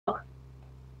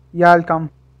Yeah, I'll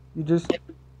come. You just.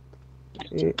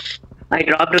 Eh, I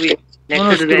dropped away no, next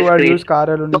no, to the screw. guy's I'll use crate.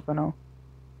 Karel only for now.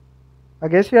 I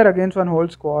guess we are against one whole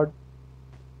squad.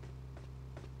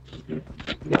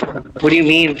 What do you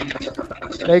mean?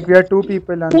 Like we are two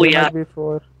people and Oh they yeah, might be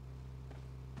four.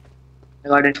 I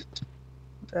got it.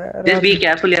 Where Just are be they?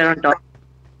 careful here on top.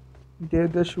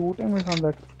 They're shooting me from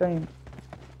that time.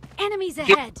 Enemies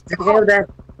Okay, ahead! there's a guy over there.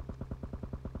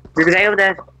 There's a guy over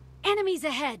there. Enemies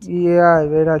ahead! Yeah,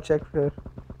 wait, I'll check here.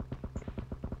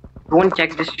 Don't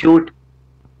check, just shoot.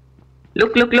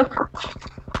 Look, look, look.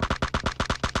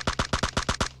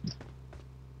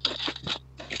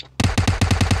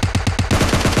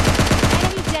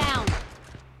 Enemy down!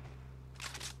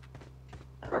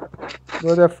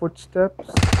 Go their footsteps.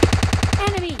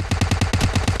 Enemy!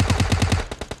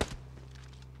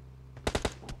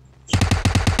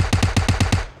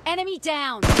 Enemy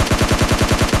down!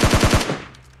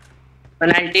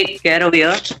 And I'll take care of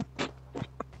here.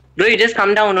 Bro, you just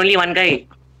come down, only one guy.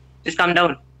 Just come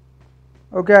down.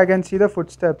 Okay, I can see the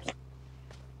footsteps.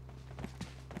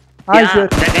 Ah, he's Yeah, here.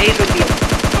 the guy is with you.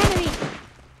 Enemy!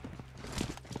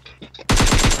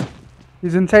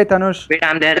 He's inside, Tanush. Wait,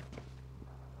 I'm there.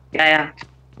 Yeah, yeah.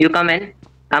 You come in.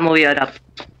 I'm over here up.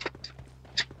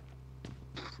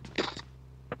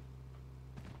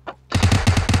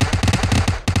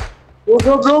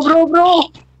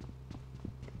 Bro.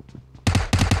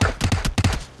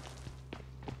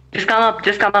 Just come up,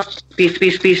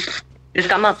 Peace. Just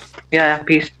come up. Yeah,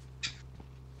 peace.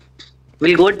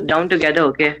 We'll go down together,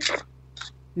 okay?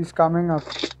 He's coming up.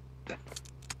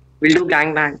 We'll do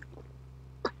gangbang.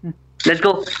 Let's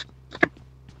go.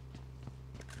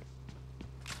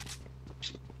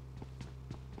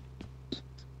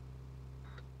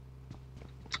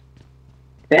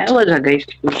 Where was the guy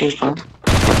shooting from?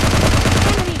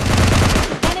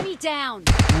 Enemy down!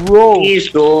 Whoa! Please,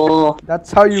 bro.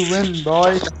 That's how you win,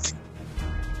 boy.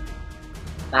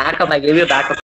 Back up, I gave you back up.